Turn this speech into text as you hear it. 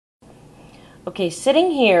Okay,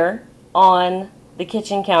 sitting here on the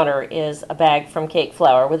kitchen counter is a bag from Cake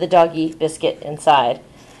Flour with a doggy biscuit inside.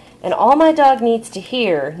 And all my dog needs to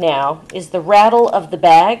hear now is the rattle of the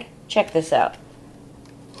bag. Check this out.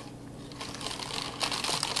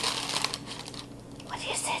 What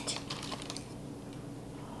is it?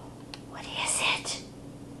 What is it?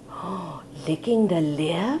 Oh, licking the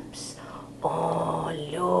lips? Oh,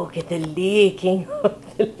 look at the licking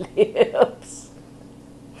of the lips.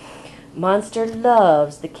 Monster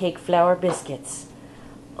loves the Cake Flour biscuits.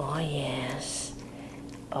 Oh, yes.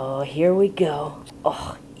 Oh, here we go.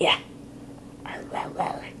 Oh, yeah.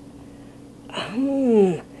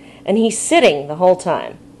 And he's sitting the whole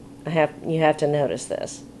time. You have to notice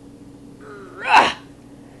this.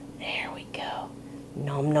 There we go.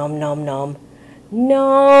 Nom, nom, nom, nom.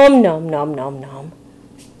 Nom, nom, nom, nom, nom.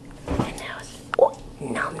 And now it's, oh,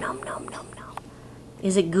 nom, nom, nom, nom, nom.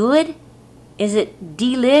 Is it good? Is it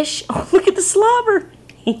delish? Oh, look at the slobber.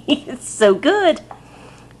 It's so good.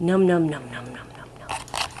 Nom, nom, nom, nom, nom, nom, nom.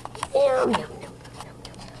 Nom, nom, nom,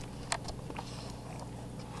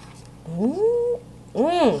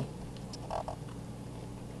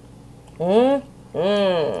 nom,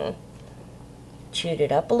 nom, nom. Chewed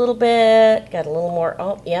it up a little bit. Got a little more.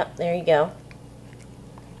 Oh, yep, there you go.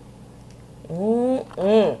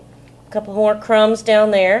 A couple more crumbs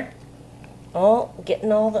down there. Oh,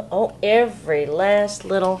 getting all the, oh, every last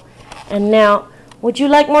little. And now, would you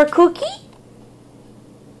like more cookie?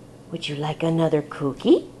 Would you like another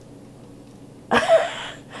cookie?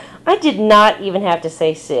 I did not even have to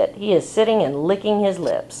say sit. He is sitting and licking his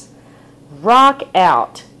lips. Rock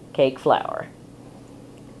out, Cake Flour.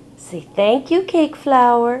 Say thank you, Cake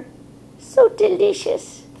Flour. So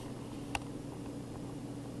delicious.